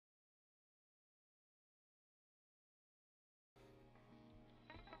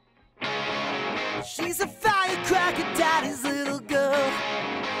She's a firecracker, daddy's little girl.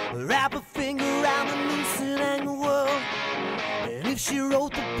 Wrap her finger around the noose and hang the world. And if she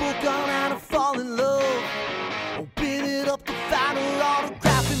wrote the book on how to fall in love, open it up to find her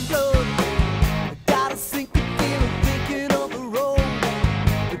autograph in blood. I gotta sink the feeling thinking of the road.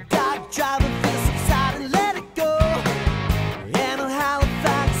 I gotta drive a fist inside and let it go. And on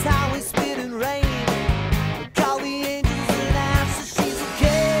Halifax highway spitting rain, I call the angels and ask if she's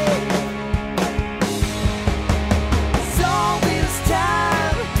okay. It's all this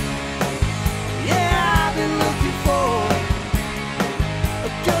time, yeah, I've been looking for a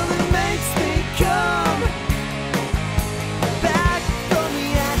girl that makes me come back from the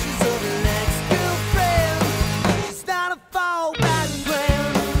ashes of an ex-girlfriend. She's not a fallback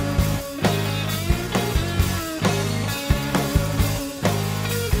friend.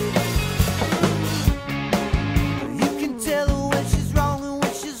 You can tell her when she's wrong and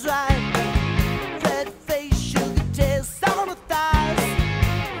when she's right. Red face, sugar taste on her thighs.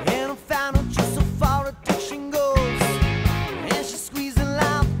 And I found out just so far addiction goes. And she's squeezing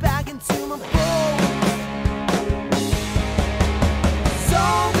life back into my bowl. So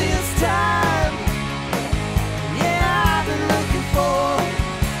this time, yeah, I've been looking for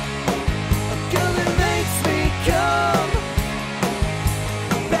a girl that makes me come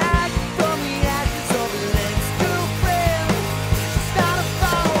back from the ashes of an ex-girlfriend. She's not a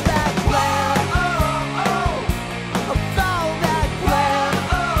fallback plan. A fallback plan.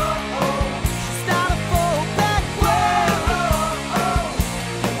 She's not a fallback plan.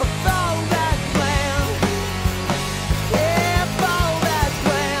 A fallback plan. Yeah, fallback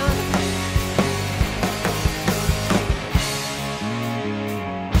plan.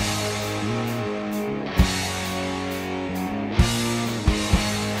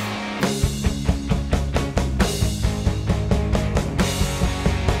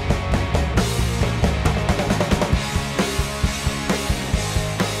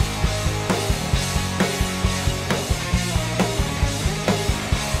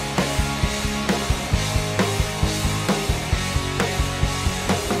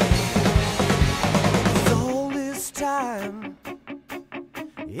 So this time,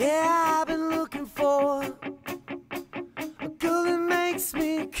 yeah, I've been looking for a girl that makes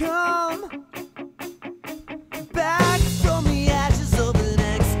me come back from the ashes of an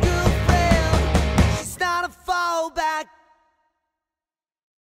ex-girlfriend. She's not a fallback.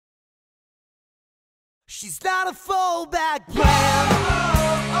 She's not a fallback plan.